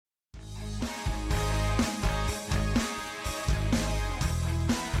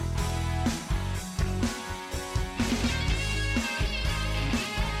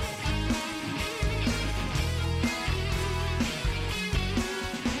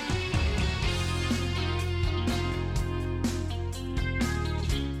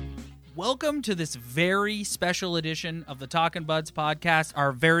Welcome to this very special edition of the Talkin' Buds podcast,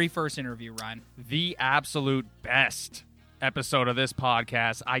 our very first interview, Ryan. The absolute best episode of this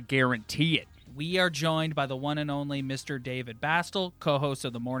podcast, I guarantee it. We are joined by the one and only Mr. David Bastel, co-host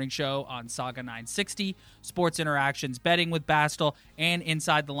of the morning show on Saga 960, Sports Interactions, Betting with Bastel, and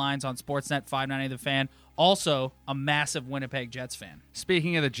Inside the Lines on Sportsnet 590 The Fan. Also, a massive Winnipeg Jets fan.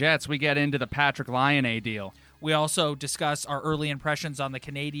 Speaking of the Jets, we get into the Patrick Laine deal. We also discuss our early impressions on the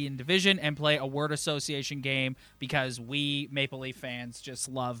Canadian division and play a word association game because we Maple Leaf fans just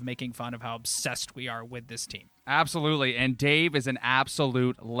love making fun of how obsessed we are with this team. Absolutely, and Dave is an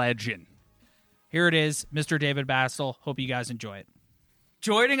absolute legend. Here it is, Mr. David Bastel. Hope you guys enjoy it.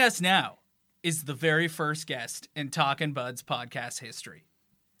 Joining us now is the very first guest in Talkin' Buds podcast history.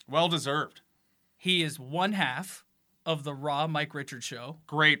 Well deserved. He is one half of the Raw Mike Richards Show.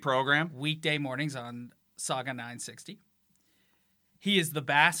 Great program. Weekday mornings on Saga 960. He is the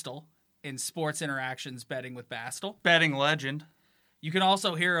Bastel in Sports Interactions Betting with Bastel. Betting legend. You can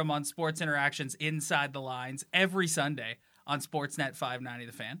also hear him on Sports Interactions Inside the Lines every Sunday on Sportsnet 590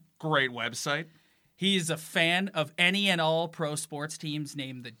 The Fan. Great website. He is a fan of any and all pro sports teams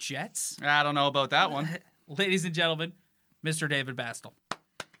named the Jets. I don't know about that one. Ladies and gentlemen, Mr. David Bastel.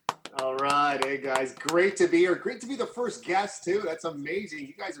 All right. Hey, guys. Great to be here. Great to be the first guest, too. That's amazing.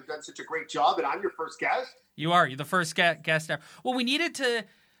 You guys have done such a great job, and I'm your first guest. You are. You're the first guest ever. Well, we needed to,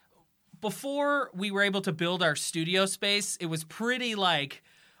 before we were able to build our studio space, it was pretty like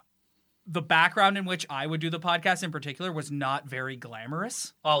the background in which I would do the podcast in particular was not very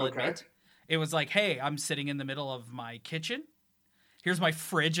glamorous, I'll admit. It was like, hey, I'm sitting in the middle of my kitchen. Here's my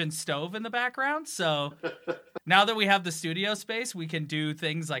fridge and stove in the background. So now that we have the studio space, we can do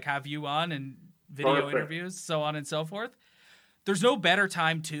things like have you on and video interviews, so on and so forth. There's no better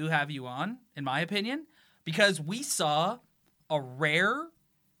time to have you on, in my opinion, because we saw a rare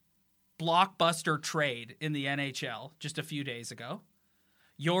blockbuster trade in the NHL just a few days ago.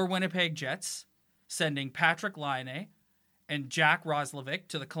 Your Winnipeg Jets sending Patrick Laine and Jack Roslovic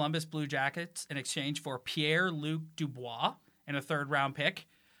to the Columbus Blue Jackets in exchange for Pierre-Luc Dubois and a third-round pick.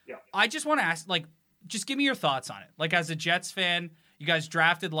 Yeah. I just want to ask, just give me your thoughts on it. As a Jets fan, you guys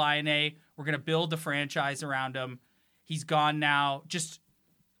drafted Laine. We're going to build the franchise around him. He's gone now. Just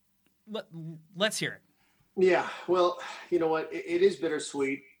let's hear it. Yeah, well, you know what? It is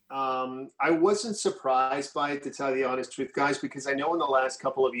bittersweet. I wasn't surprised by it, to tell you the honest truth, guys, because I know in the last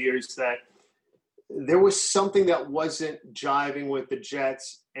couple of years that there was something that wasn't jiving with the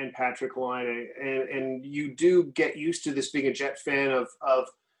Jets and Patrick Laine. And you do get used to this being a Jet fan of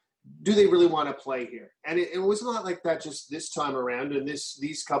do they really want to play here? And it was not like that just this time around in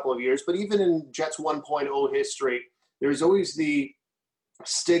these couple of years, but even in Jets 1.0 history, there's always the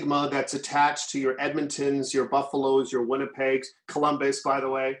stigma that's attached to your Edmontons, your Buffaloes, your Winnipegs, Columbus, by the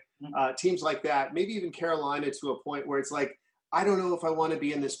way, teams like that, maybe even Carolina to a point where it's like, I don't know if I want to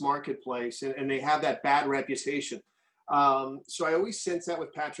be in this marketplace, and they have that bad reputation. So I always sense that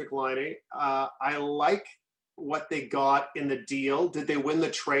with Patrick Laine. I like what they got in the deal. Did they win the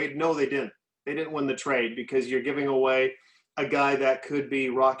trade? No, they didn't. They didn't win the trade because you're giving away a guy that could be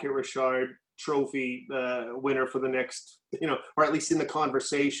Rocket Richard trophy winner for the next, or at least in the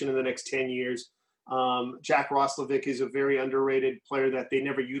conversation in the next 10 years. Jack Roslovic is a very underrated player that they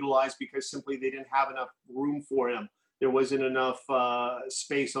never utilized because simply they didn't have enough room for him. There wasn't enough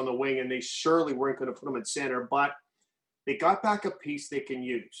space on the wing, and they surely weren't going to put him at center. But they got back a piece they can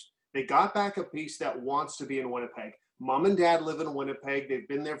use. They got back a piece that wants to be in Winnipeg. Mom and dad live in Winnipeg. They've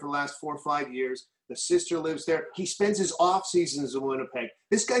been there for the last 4 or 5 years. The sister lives there. He spends his off seasons in Winnipeg.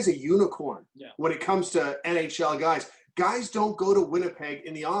 This guy's a unicorn when it comes to NHL guys. Guys don't go to Winnipeg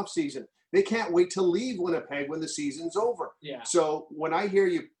in the off season. They can't wait to leave Winnipeg when the season's over. Yeah. So when I hear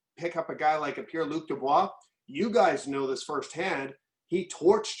you pick up a guy like a Pierre-Luc Dubois, you guys know this firsthand. He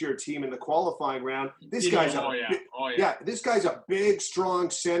torched your team in the qualifying round. This guy's this guy's a big, strong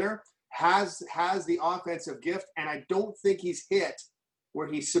center, has the offensive gift, and I don't think he's hit where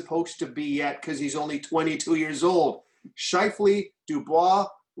he's supposed to be yet because he's only 22 years old. Scheifele, Dubois,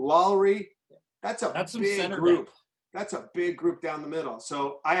 Lowry, that's a big group. That's a big group down the middle.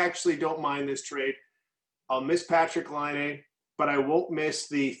 So I actually don't mind this trade. I'll miss Patrick Laine, but I won't miss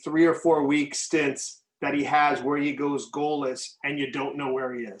the 3 or 4 week stints that he has where he goes goalless and you don't know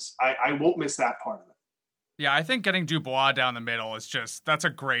where he is. I won't miss that part of it. Yeah, I think getting Dubois down the middle is that's a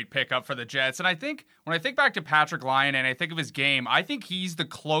great pickup for the Jets. And I think when I think back to Patrick Laine and I think of his game, I think he's the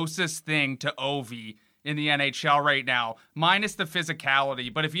closest thing to Ovi in the NHL right now, minus the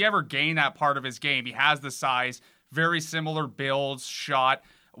physicality. But if he ever gained that part of his game, he has the size, very similar builds, shot.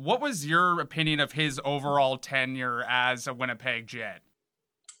 What was your opinion of his overall tenure as a Winnipeg Jet?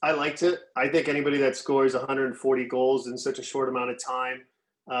 I liked it. I think anybody that scores 140 goals in such a short amount of time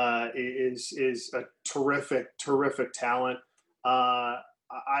is a terrific talent. I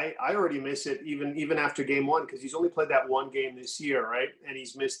already miss it even after game one because he's only played that one game this year, right? And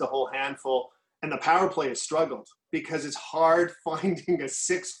he's missed the whole handful. And the power play has struggled because it's hard finding a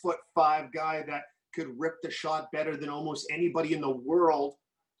 6'5" guy that could rip the shot better than almost anybody in the world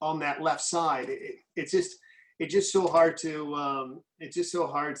on that left side. It's just so hard to I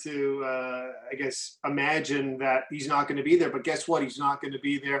guess imagine that he's not going to be there. But guess what? He's not going to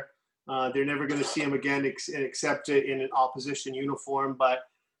be there. They're never going to see him again except in an opposition uniform. But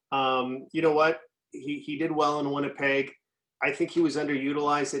you know what? He did well in Winnipeg. I think he was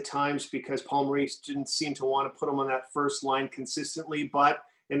underutilized at times because Paul Maurice didn't seem to want to put him on that first line consistently. But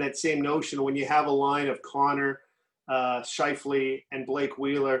in that same notion, when you have a line of Connor, Scheifele, and Blake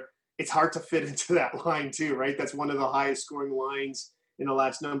Wheeler, it's hard to fit into that line too, right? That's one of the highest scoring lines in the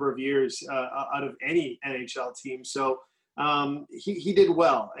last number of years out of any NHL team. So he did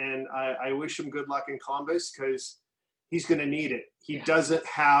well, and I wish him good luck in Columbus because he's going to need it. He doesn't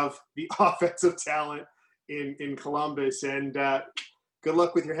have the offensive talent in Columbus, and good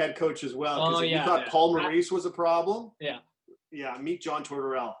luck with your head coach as well. Because you thought Paul Maurice was a problem. Yeah. Meet John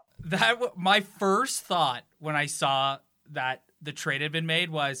Tortorella. My first thought when I saw that the trade had been made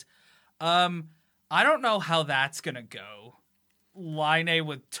was, I don't know how that's gonna go. Laine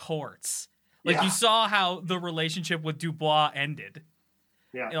with Torts. You saw how the relationship with Dubois ended.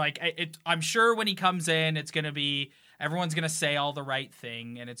 Yeah. I'm sure when he comes in, it's gonna be everyone's gonna say all the right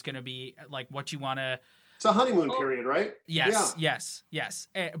thing, and it's gonna be like what you want to. It's a honeymoon period, right? Yes.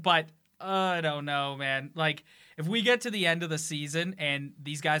 But I don't know, man. If we get to the end of the season and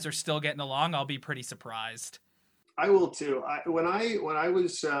these guys are still getting along, I'll be pretty surprised. I will too. I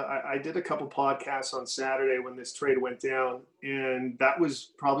did a couple podcasts on Saturday when this trade went down, and that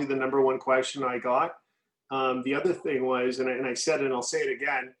was probably the number one question I got. The other thing was, and I said it and I'll say it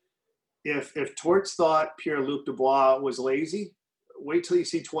again, if Torts thought Pierre-Luc Dubois was lazy, wait till you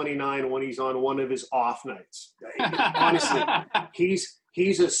see 29 when he's on one of his off nights. Honestly,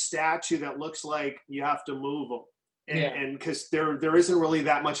 he's a statue that looks like you have to move him. And because there isn't really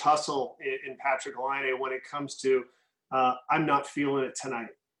that much hustle in Patrik Laine when it comes to I'm not feeling it tonight.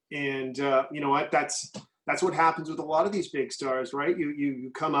 And you know what? That's what happens with a lot of these big stars, right?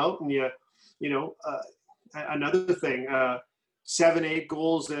 You come out and another thing, 7-8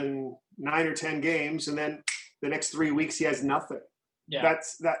 goals in 9 or 10 games, and then the next 3 weeks he has nothing. Yeah.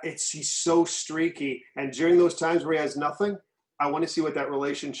 He's so streaky, and during those times where he has nothing, I want to see what that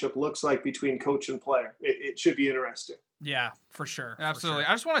relationship looks like between coach and player. It should be interesting. Yeah, for sure. Absolutely.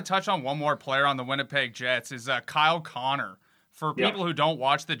 I just want to touch on one more player on the Winnipeg Jets is Kyle Connor. For people who don't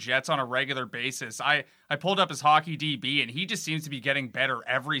watch the Jets on a regular basis, I pulled up his hockey DB, and he just seems to be getting better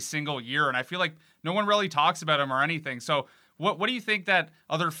every single year, and I feel like no one really talks about him or anything. So what do you think that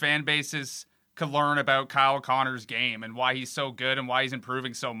other fan bases could learn about Kyle Connor's game and why he's so good and why he's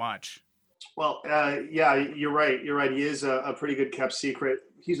improving so much? Well, you're right. He is a pretty good kept secret.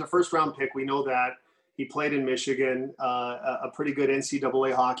 He's a first-round pick. We know that. He played in Michigan, a pretty good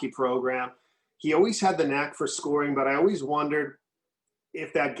NCAA hockey program. He always had the knack for scoring, but I always wondered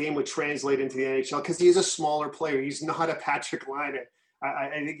if that game would translate into the NHL because he is a smaller player. He's not a Patrik Laine. I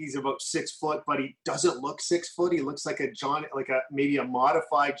think he's about 6 foot, but he doesn't look 6 foot. He looks like maybe a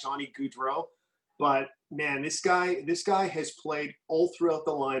modified Johnny Gaudreau. But man, this guy has played all throughout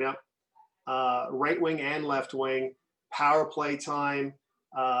the lineup. Right wing and left wing, power play time,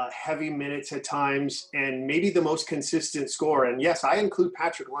 heavy minutes at times, and maybe the most consistent scorer. And yes, I include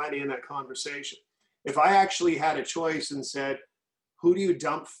Patrik Laine in that conversation. If I actually had a choice and said, who do you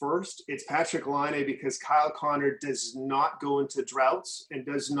dump first? It's Patrik Laine because Kyle Connor does not go into droughts and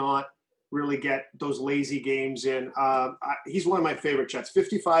does not really get those lazy games in. He's one of my favorite Jets.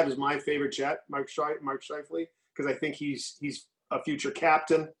 55 is my favorite Jet, Mark Scheifele, because I think he's a future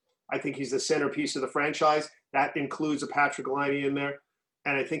captain. I think he's the centerpiece of the franchise. That includes a Patrik Laine in there.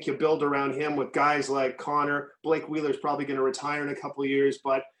 And I think you build around him with guys like Connor. Blake Wheeler's probably going to retire in a couple of years,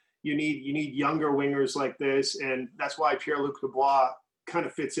 but you need younger wingers like this. And that's why Pierre-Luc Dubois kind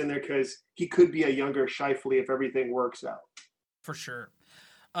of fits in there because he could be a younger Scheifele if everything works out. For sure.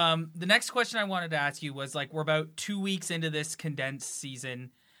 The next question I wanted to ask you was we're about 2 weeks into this condensed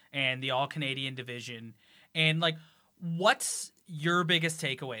season and the All-Canadian division. And what's your biggest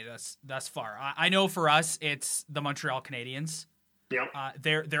takeaway thus far? I know for us, it's the Montreal Canadiens.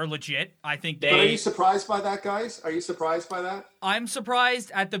 Yep. They're legit. I think But are you surprised by that, guys? Are you surprised by that? I'm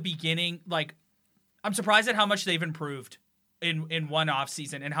surprised at the beginning. I'm surprised at how much they've improved in one off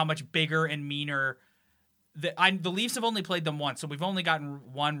season and how much bigger and meaner the Leafs have only played them once, so we've only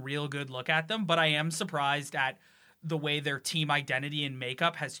gotten one real good look at them, but I am surprised at the way their team identity and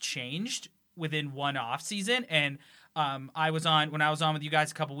makeup has changed within one offseason. And when I was on with you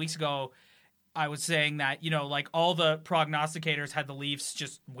guys a couple weeks ago, I was saying that, like all the prognosticators had the Leafs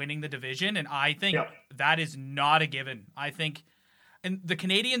just winning the division, and I think that is not a given. I think and the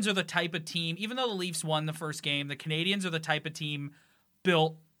Canadiens are the type of team, even though the Leafs won the first game, the Canadiens are the type of team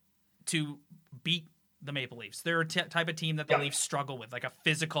built to beat the Maple Leafs. They're a type of team that the Leafs struggle with, like a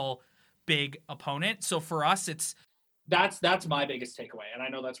physical, big opponent. So for us, that's my biggest takeaway, and I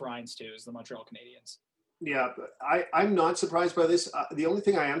know that's Ryan's too, is the Montreal Canadiens. Yeah, but I'm not surprised by this. The only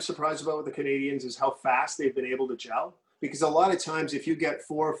thing I am surprised about with the Canadiens is how fast they've been able to gel. Because a lot of times if you get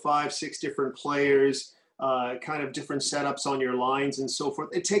 4, 5, 6 different players, kind of different setups on your lines and so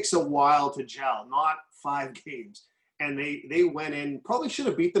forth, it takes a while to gel, not 5 games. And they went in, probably should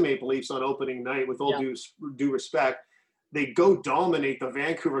have beat the Maple Leafs on opening night with all due respect. They go dominate the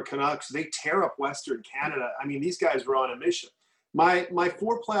Vancouver Canucks. They tear up Western Canada. I mean, these guys were on a mission. My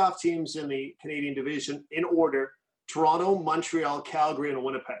 4 playoff teams in the Canadian division in order: Toronto, Montreal, Calgary, and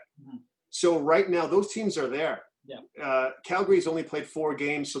Winnipeg. Mm-hmm. So right now, those teams are there. Yeah. Calgary's only played 4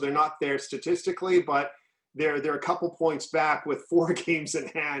 games, so they're not there statistically, but they're a couple points back with 4 games in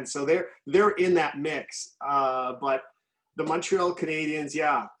hand. So they're in that mix. But the Montreal Canadiens,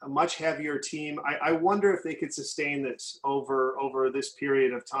 a much heavier team. I wonder if they could sustain this over this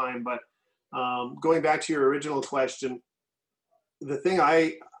period of time. But going back to your original question, the thing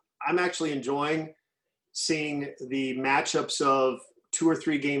I'm actually enjoying seeing the matchups of 2 or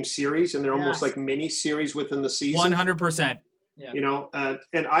 3 game series, and they're almost like mini series within the season. 100%. Yeah.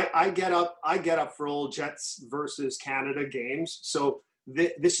 And I get up for old Jets versus Canada games. So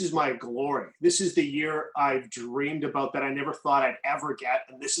this is my glory. This is the year I've dreamed about that I never thought I'd ever get,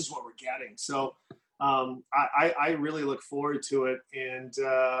 and this is what we're getting. So I really look forward to it, and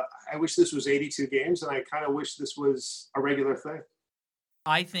I wish this was 82 games, and I kind of wish this was a regular thing.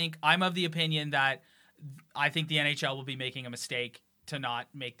 I think I'm of the opinion that I think the NHL will be making a mistake to not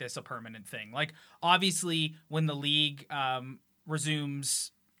make this a permanent thing. Like, obviously, when the league resumes,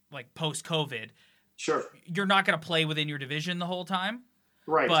 like, post-COVID, sure, you're not going to play within your division the whole time.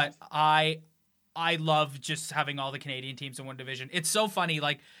 Right. But I love just having all the Canadian teams in one division. It's so funny.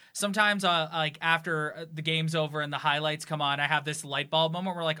 Like, sometimes, like, after the game's over and the highlights come on, I have this light bulb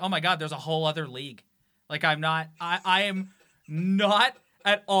moment where, like, oh my God, there's a whole other league. Like, I am not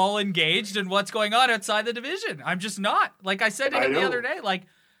at all engaged in what's going on outside the division. I'm just not. Like I said to him the other day, like,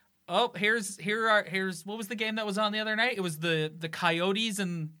 oh, here's what was the game that was on the other night? It was the Coyotes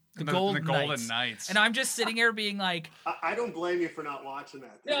and the Golden Knights. And I'm just sitting here being like, I don't blame you for not watching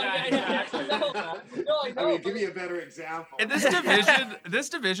that. I mean, give me a better example. And this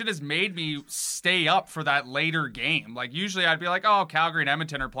division has made me stay up for that later game. Like, usually I'd be like, oh, Calgary and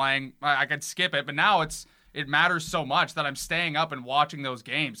Edmonton are playing, I could skip it, but now it matters so much that I'm staying up and watching those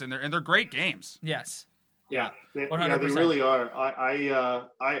games, and they're great games. Yes. Yeah, they really are.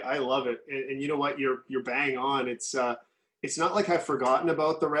 I love it, and you know what? You're bang on. It's not like I've forgotten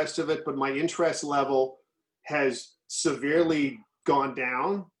about the rest of it, but my interest level has severely gone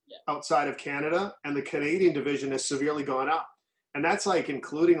down outside of Canada, and the Canadian division has severely gone up, and that's like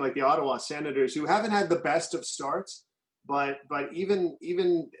including like the Ottawa Senators, who haven't had the best of starts. But even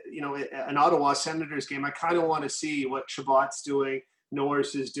an Ottawa Senators game, I kind of want to see what Chabot's doing,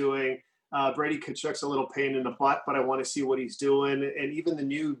 Norris is doing. Brady Tkachuk's a little pain in the butt, but I want to see what he's doing. And even the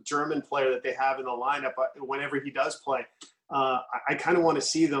new German player that they have in the lineup, whenever he does play, I kind of want to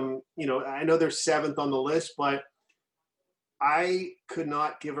see them. I know they're 7th on the list, but I could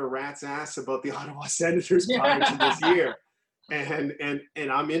not give a rat's ass about the Ottawa Senators prior to this year.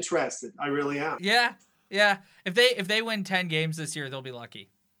 And I'm interested. I really am. Yeah. If they win 10 games this year, they'll be lucky.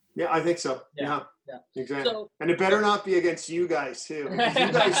 Yeah, I think so. Yeah. Exactly. So, and it better not be against you guys too. Because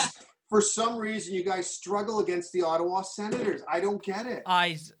you guys, for some reason, you guys struggle against the Ottawa Senators. I don't get it.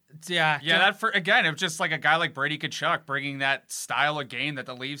 It was just like a guy like Brady Tkachuk bringing that style of game that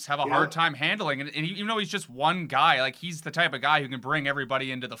the Leafs have a hard time handling. And even though he's just one guy, like, he's the type of guy who can bring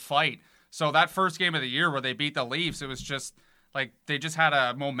everybody into the fight. So that first game of the year where they beat the Leafs, it was just like they just had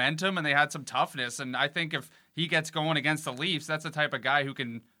a momentum and they had some toughness. And I think if he gets going against the Leafs, that's the type of guy who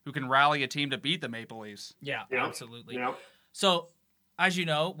can rally a team to beat the Maple Leafs. Yeah. Absolutely. Yeah. So, as you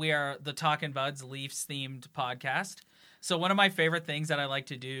know, we are the Talkin' Buds Leafs-themed podcast. So one of my favorite things that I like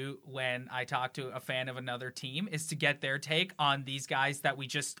to do when I talk to a fan of another team is to get their take on these guys that we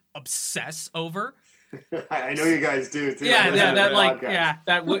just obsess over. I know you guys do too.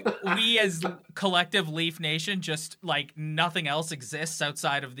 That we as collective Leaf Nation, just like nothing else exists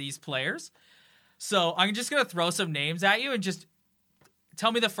outside of these players. So I'm just going to throw some names at you and just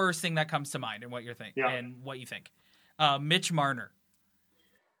tell me the first thing that comes to mind and what you're thinking and what you think. Mitch Marner.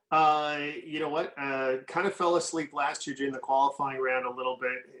 You know what? Kind of fell asleep last year during the qualifying round a little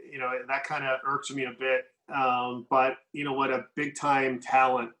bit. You know, that kind of irked me a bit. But you know what? A big time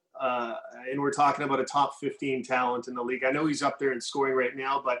talent. And we're talking about a top 15 talent in the league. I know he's up there in scoring right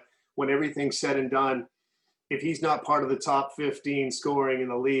now, but when everything's said and done, if he's not part of the top 15 scoring in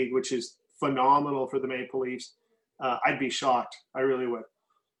the league, which is phenomenal for the Maple Leafs, I'd be shocked. I really would.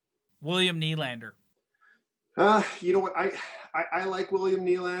 William Nylander. You know what? I like William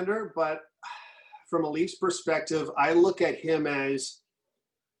Nylander, but from a Leafs perspective, I look at him as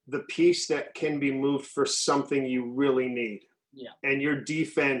the piece that can be moved for something you really need. Yeah. And your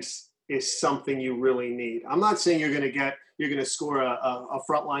defense is something you really need. I'm not saying you're going to score a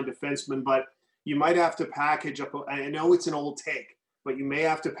frontline defenseman, but you might have to package up. I know it's an old take, but you may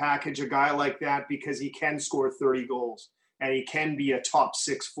have to package a guy like that because he can score 30 goals and he can be a top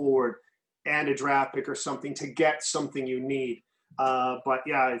 6 forward and a draft pick or something to get something you need. But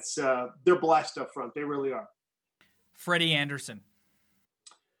yeah, it's they're blessed up front. They really are. Freddie Anderson.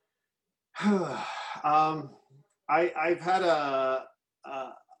 I've had a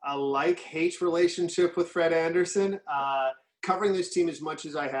like-hate relationship with Fred Anderson. Covering this team as much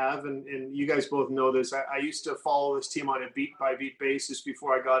as I have, and you guys both know this, I used to follow this team on a beat-by-beat basis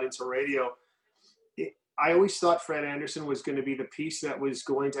before I got into radio. I always thought Fred Anderson was going to be the piece that was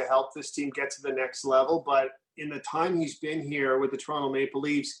going to help this team get to the next level, but in the time he's been here with the Toronto Maple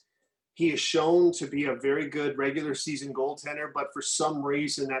Leafs, he has shown to be a very good regular season goaltender, but for some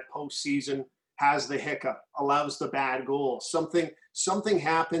reason that postseason has the hiccup, allows the bad goal. Something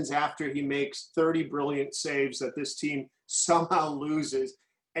happens after he makes 30 brilliant saves that this team somehow loses.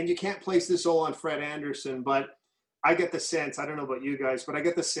 And you can't place this all on Fred Anderson, but I get the sense, I don't know about you guys, but I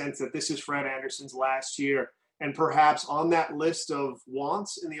get the sense that this is Fred Anderson's last year. And perhaps on that list of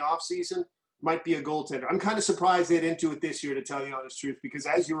wants in the offseason might be a goaltender. I'm kind of surprised they didn't do it this year, to tell you the honest truth, because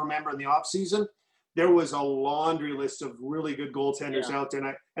as you remember in the offseason, there was a laundry list of really good goaltenders out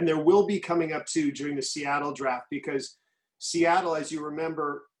there. And there will be coming up too during the Seattle draft, because Seattle, as you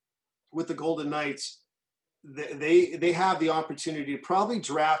remember, with the Golden Knights, they have the opportunity to probably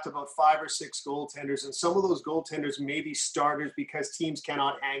draft about 5 or 6 goaltenders, and some of those goaltenders may be starters because teams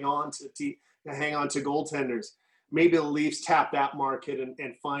cannot hang on to goaltenders. Maybe the Leafs tap that market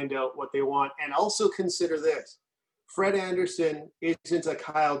and find out what they want. And also consider this: Fred Anderson isn't a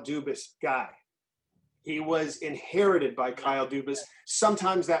Kyle Dubas guy. He was inherited by Kyle Dubas.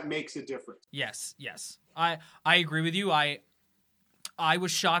 Sometimes that makes a difference. Yes. I agree with you. I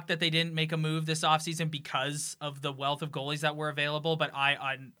was shocked that they didn't make a move this offseason because of the wealth of goalies that were available, but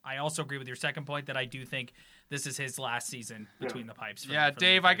I also agree with your second point that I do think this is his last season between the pipes. For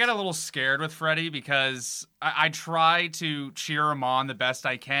Dave, I get a little scared with Freddie because I try to cheer him on the best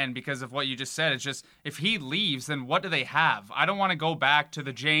I can because of what you just said. It's just, if he leaves, then what do they have? I don't want to go back to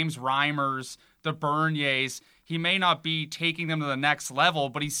the James Reimers, the Berniers. He may not be taking them to the next level,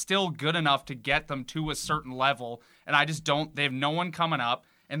 but he's still good enough to get them to a certain level. And I just don't, they have no one coming up,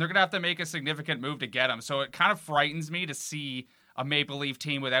 and they're going to have to make a significant move to get him. So it kind of frightens me to see a Maple Leaf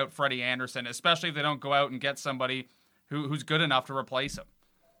team without Freddie Anderson, especially if they don't go out and get somebody who's good enough to replace him.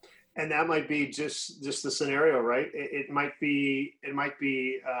 And that might be just the scenario, right? It might be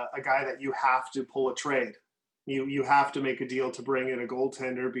a guy that you have to pull a trade. You have to make a deal to bring in a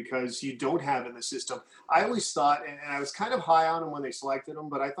goaltender because you don't have in the system. I always thought, and I was kind of high on him when they selected him,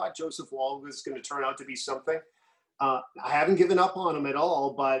 but I thought Joseph Woll was going to turn out to be something. I haven't given up on him at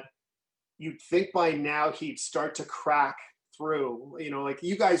all, but you'd think by now he'd start to crack through. You know, like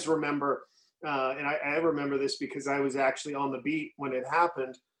you guys remember, and I remember this because I was actually on the beat when it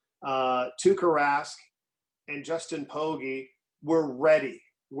happened. Tuukka Rask and Justin Pogge were ready.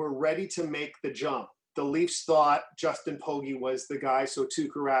 We're ready to make the jump. The Leafs thought Justin Pogge was the guy, so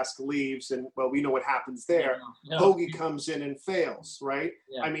Tuukka Rask leaves, and well, we know what happens there. Yeah. Pogge comes in and fails, right?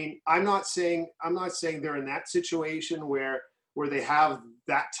 Yeah. I mean, I'm not saying they're in that situation where they have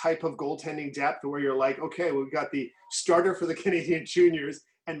that type of goaltending depth where you're like, okay, we've got the starter for the Canadian juniors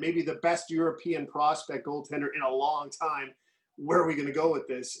and maybe the best European prospect goaltender in a long time. Where are we going to go with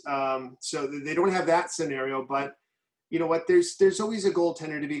this? So they don't have that scenario, but you know what? There's always a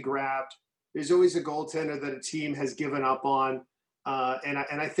goaltender to be grabbed. There's always a goaltender that a team has given up on, and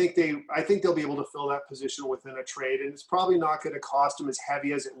I think they'll be able to fill that position within a trade, and it's probably not going to cost them as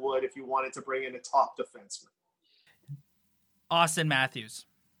heavy as it would if you wanted to bring in a top defenseman. Austin Matthews,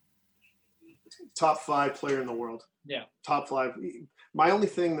 top 5 player in the world. Yeah, top 5. My only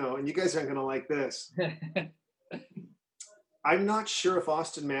thing though, and you guys aren't going to like this. I'm not sure if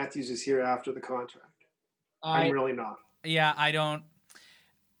Austin Matthews is here after the contract. I'm really not. Yeah, I don't.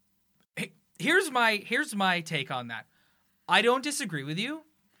 Here's my take on that. I don't disagree with you,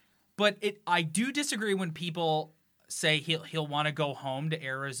 but I do disagree when people say he'll want to go home to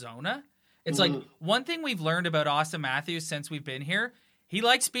Arizona. It's like one thing we've learned about Austin Matthews since we've been here, he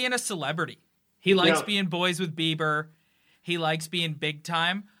likes being a celebrity. He likes being boys with Bieber. He likes being big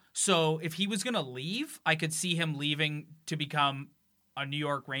time. So if he was going to leave, I could see him leaving to become a New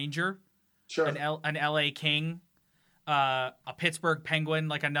York Ranger, Sure. an LA King, a Pittsburgh Penguin,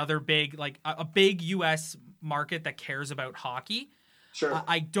 like another big, like a big U.S. market that cares about hockey. Sure.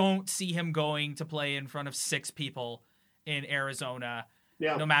 I don't see him going to play in front of 6 people in Arizona,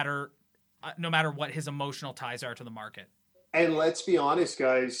 no matter what his emotional ties are to the market. And let's be honest,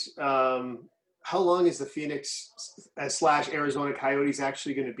 guys. How long is the Phoenix / Arizona Coyotes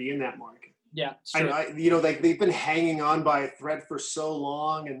actually going to be in that market? Yeah, they've been hanging on by a thread for so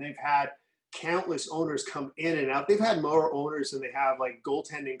long, and they've had countless owners come in and out. They've had more owners than they have like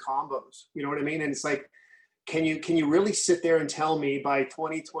goaltending combos. You know what I mean? And it's like, can you really sit there and tell me by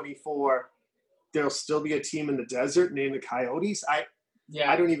 2024 there'll still be a team in the desert named the Coyotes? I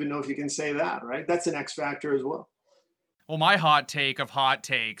don't even know if you can say that, right? That's an X factor as well. Well, my hot take of hot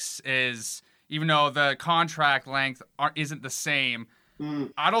takes is, even though the contract length isn't the same,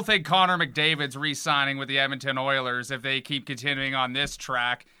 I don't think Connor McDavid's re-signing with the Edmonton Oilers if they keep continuing on this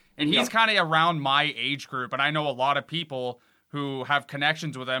track. And he's kind of around my age group, and I know a lot of people who have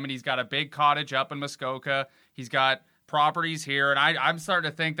connections with him, and he's got a big cottage up in Muskoka. He's got properties here, and I'm starting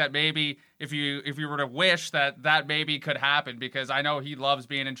to think that maybe if you were to wish that maybe could happen, because I know he loves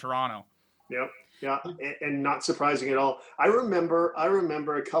being in Toronto. Yep. Yeah, and not surprising at all. I remember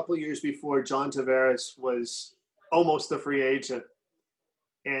a couple of years before John Tavares was almost a free agent,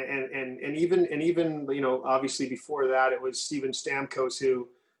 and even obviously before that it was Steven Stamkos who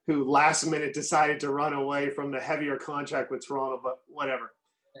last minute decided to run away from the heavier contract with Toronto, but whatever.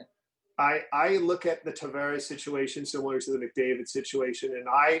 I look at the Tavares situation similar to the McDavid situation, and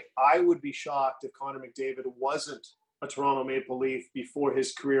I would be shocked if Connor McDavid wasn't a Toronto Maple Leaf before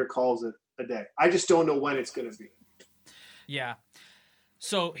his career calls it a day. I just don't know when it's going to be. Yeah.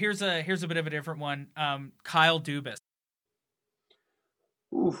 So here's a bit of a different one. Kyle Dubas.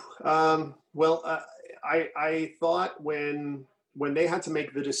 I thought when they had to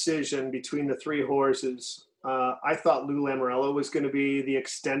make the decision between the 3 horses, I thought Lou Lamoriello was going to be the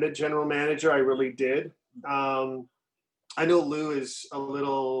extended general manager. I really did. I know Lou is a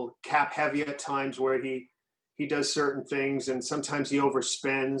little cap heavy at times where he does certain things, and sometimes he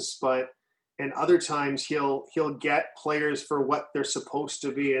overspends, and other times he'll get players for what they're supposed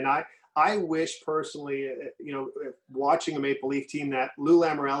to be. And I wish personally, watching a Maple Leaf team, that Lou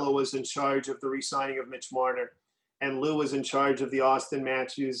Lamoriello was in charge of the re-signing of Mitch Marner, and Lou was in charge of the Austin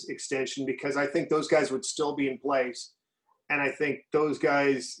Matthews extension, because I think those guys would still be in place, and I think those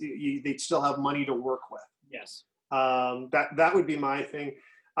guys they'd still have money to work with. Yes. That would be my thing.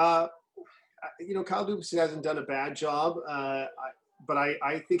 Kyle Dubas hasn't done a bad job, but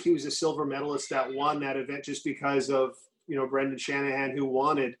I think he was a silver medalist that won that event just because of Brendan Shanahan, who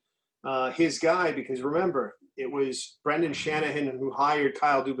wanted his guy, because remember, it was Brendan Shanahan who hired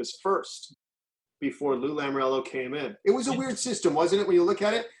Kyle Dubas first before Lou Lamoriello came in. It was a weird system, wasn't it? When you look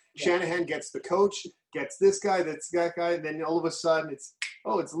at it, Shanahan gets the coach, gets this guy, that's that guy, and then all of a sudden it's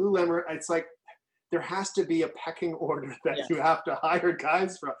Lou Lamoriello. It's like there has to be a pecking order that you have to hire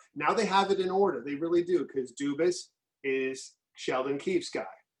guys from. Now they have it in order. They really do, because Dubas is Sheldon Keefe's guy.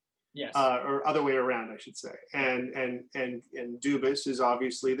 Yes. Or other way around, I should say. And Dubas is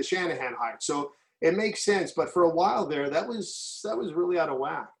obviously the Shanahan hire. So it makes sense. But for a while there, that was really out of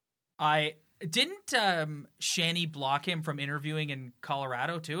whack. I didn't Shanny block him from interviewing in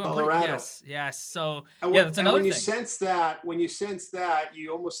Colorado too? Colorado. Yes. So that's another thing. When you sense that,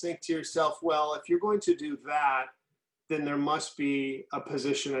 you almost think to yourself, well, if you're going to do that, then there must be a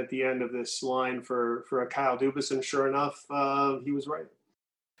position at the end of this line for a Kyle Dubas. And sure enough, he was right.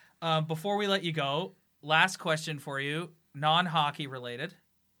 Before we let you go, last question for you, non-hockey related.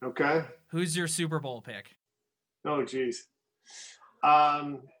 Okay. Who's your Super Bowl pick? Oh, geez.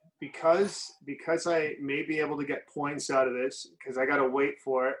 Because I may be able to get points out of this, because I got to wait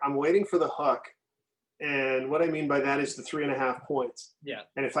for it. I'm waiting for the hook. And what I mean by that is the 3.5 points. Yeah.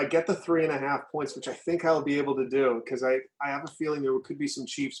 And if I get the 3.5 points, which I think I'll be able to do, because I have a feeling there could be some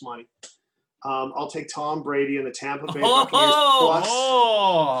Chiefs money. I'll take Tom Brady and the Tampa Bay Buccaneers plus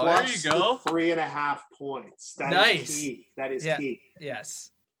there you go. 3.5 points. That is key. That is key.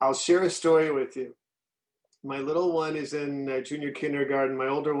 Yes. I'll share a story with you. My little one is in junior kindergarten. My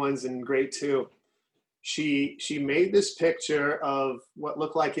older one's in grade 2. she made this picture of what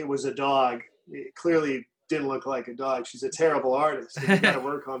looked like it was a dog. It clearly didn't look like a dog. She's a terrible artist. You got to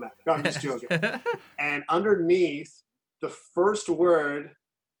work on that. No, I'm just joking. And underneath, the first word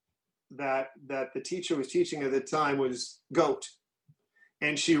that the teacher was teaching at the time was goat.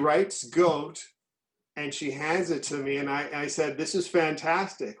 And she writes goat, and she hands it to me, and I said, "This is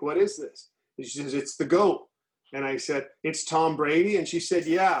fantastic. What is this?" And she says, "It's the GOAT." And I said, "It's Tom Brady?" And she said,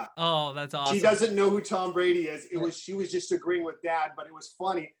 "Yeah." Oh, that's awesome. She doesn't know who Tom Brady is. She was just agreeing with Dad, but it was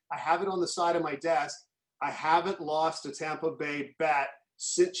funny. I have it on the side of my desk. I haven't lost a Tampa Bay bet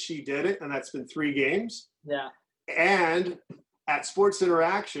since she did it, and that's been 3 games. Yeah. And at Sports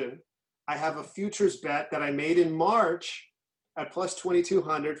Interaction, I have a futures bet that I made in March at plus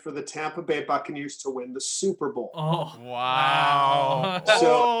 2,200 for the Tampa Bay Buccaneers to win the Super Bowl. Oh, wow.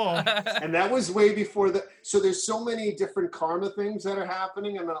 So, and that was way before so there's so many different karma things that are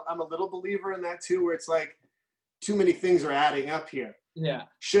happening. And I'm a little believer in that too, where it's like too many things are adding up here. Yeah.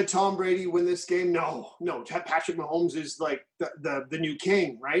 Should Tom Brady win this game? No. Patrick Mahomes is like the new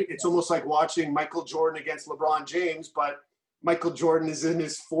king, right? It's almost like watching Michael Jordan against LeBron James, but Michael Jordan is in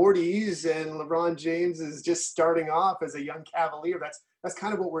his 40s and LeBron James is just starting off as a young Cavalier. That's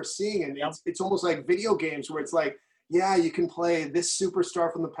kind of what we're seeing. And it's almost like video games where it's like, yeah, you can play this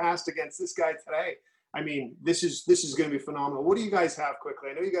superstar from the past against this guy today. I mean, this is going to be phenomenal. What do you guys have quickly?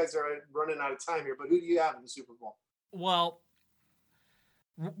 I know you guys are running out of time here, but who do you have in the Super Bowl? Well,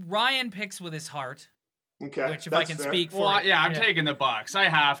 Ryan picks with his heart. Okay, which if I can speak for, well, yeah, I'm taking the Bucs. I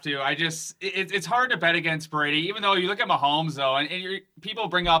have to. It's hard to bet against Brady, even though you look at Mahomes though, and people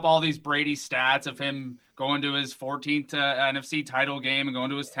bring up all these Brady stats of him going to his 14th NFC title game and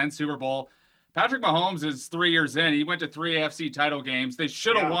going to his 10th Super Bowl. Patrick Mahomes is 3 years in. He went to 3 AFC title games. They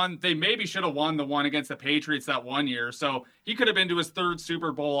should have won. They maybe should have won the one against the Patriots that one year. So he could have been to his 3rd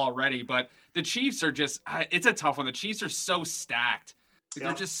Super Bowl already. But the Chiefs are it's a tough one. The Chiefs are so stacked.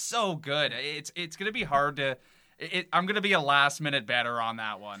 They're just so good. It's going to be hard to I'm going to be a last minute better on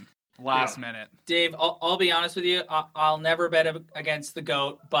that one. Last minute. Dave, I'll be honest with you. I'll never bet against the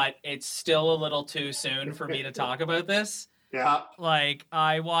GOAT, but it's still a little too soon for me to talk about this. Yeah. Like,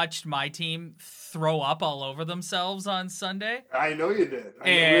 I watched my team throw up all over themselves on Sunday. I know you did.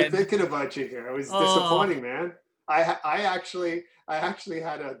 We were thinking about you here. It was disappointing, man. I actually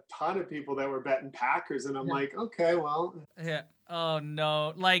had a ton of people that were betting Packers, and I'm like, okay, well. Yeah. Oh,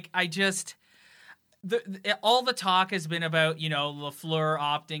 no. Like, I just... all the talk has been about, LaFleur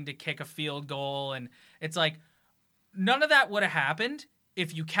opting to kick a field goal, and it's like, none of that would have happened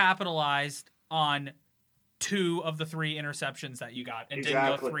if you capitalized on 2 of the 3 interceptions that you got and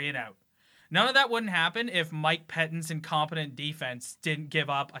didn't go 3 and out. None of that wouldn't happen if Mike Pettine's incompetent defense didn't give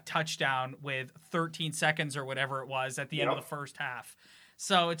up a touchdown with 13 seconds or whatever it was at the end of the first half.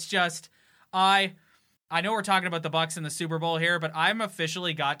 So it's just, I know we're talking about the Bucs in the Super Bowl here, but I'm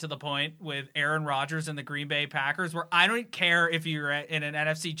officially got to the point with Aaron Rodgers and the Green Bay Packers where I don't care if you're in an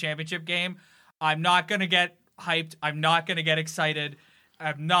NFC Championship game. I'm not going to get hyped. I'm not going to get excited.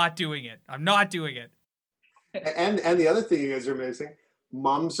 I'm not doing it. And the other thing you guys are missing,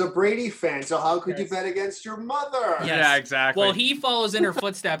 Mom's a Brady fan, so how could you bet against your mother? Yes. Yeah, exactly. Well, he follows in her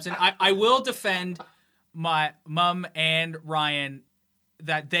footsteps, and I will defend my mom and Ryan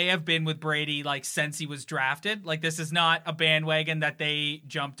that they have been with Brady like since he was drafted. Like, this is not a bandwagon that they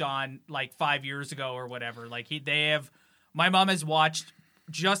jumped on like 5 years ago or whatever. Like, my mom has watched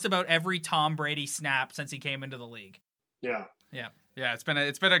just about every Tom Brady snap since he came into the league. Yeah. Yeah, it's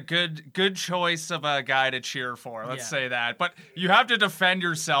been a good choice of a guy to cheer for. Let's say that. But you have to defend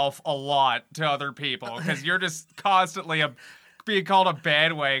yourself a lot to other people because you're just constantly being called a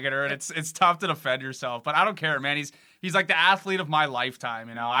bandwagoner, and it's tough to defend yourself. But I don't care, man. He's like the athlete of my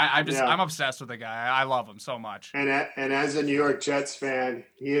lifetime. I'm obsessed with the guy. I love him so much. And as a New York Jets fan,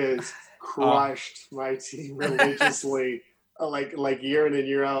 he has crushed my team religiously, like year in and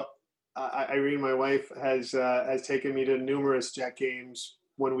year out. Irene, my wife, has taken me to numerous Jet games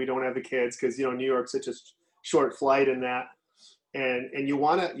when we don't have the kids because New York's such a short flight in that, and you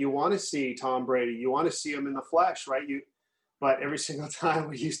want to see Tom Brady, you want to see him in the flesh, right? But every single time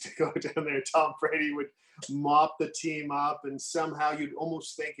we used to go down there, Tom Brady would mop the team up, and somehow you'd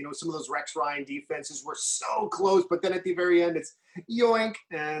almost think some of those Rex Ryan defenses were so close, but then at the very end it's yoink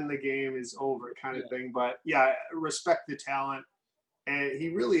and the game is over kind of thing. But respect the talent. And he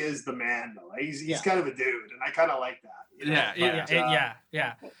really is the man, though. He's kind of a dude, and I kind of like that.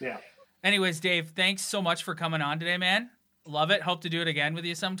 Yeah. Anyways, Dave, thanks so much for coming on today, man. Love it. Hope to do it again with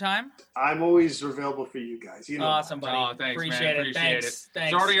you sometime. I'm always available for you guys. You know. Awesome, buddy. Oh, thanks, Appreciate man. it. Thanks.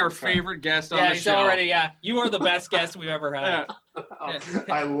 Thanks. He's already our favorite guest on Yeah, the he's show. already. Yeah, you are the best guest we've ever had. Yeah. Oh,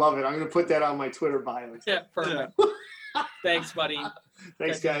 I love it. I'm going to put that on my Twitter bio. Yeah, perfect. Thanks, buddy.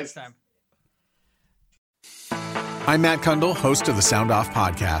 Thanks, Catch you guys. next time. I'm Matt Kundle, host of the Sound Off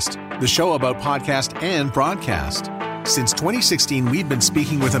Podcast, the show about podcast and broadcast. Since 2016, we've been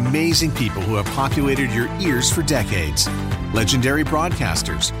speaking with amazing people who have populated your ears for decades. Legendary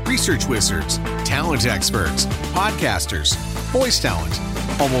broadcasters, research wizards, talent experts, podcasters, voice talent.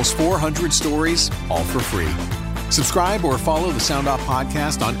 Almost 400 stories, all for free. Subscribe or follow the Sound Off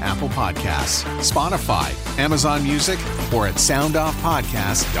Podcast on Apple Podcasts, Spotify, Amazon Music, or at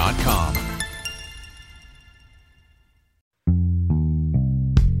soundoffpodcast.com.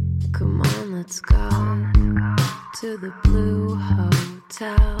 Come on, let's go to the Blue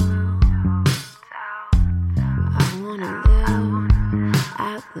Hotel. I wanna live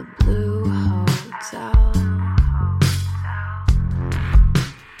at the Blue Hotel.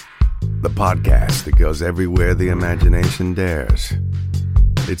 The podcast that goes everywhere the imagination dares.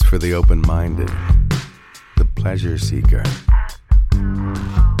 It's for the open-minded, the pleasure seeker.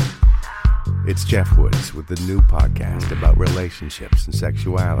 It's Jeff Woods with the new podcast about relationships and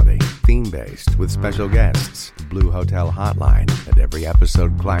sexuality, theme-based with special guests, the Blue Hotel Hotline, and every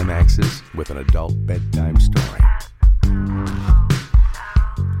episode climaxes with an adult bedtime story.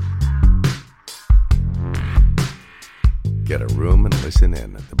 Get a room and listen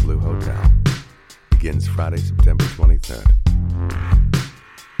in at the Blue Hotel. Begins Friday, September 23rd.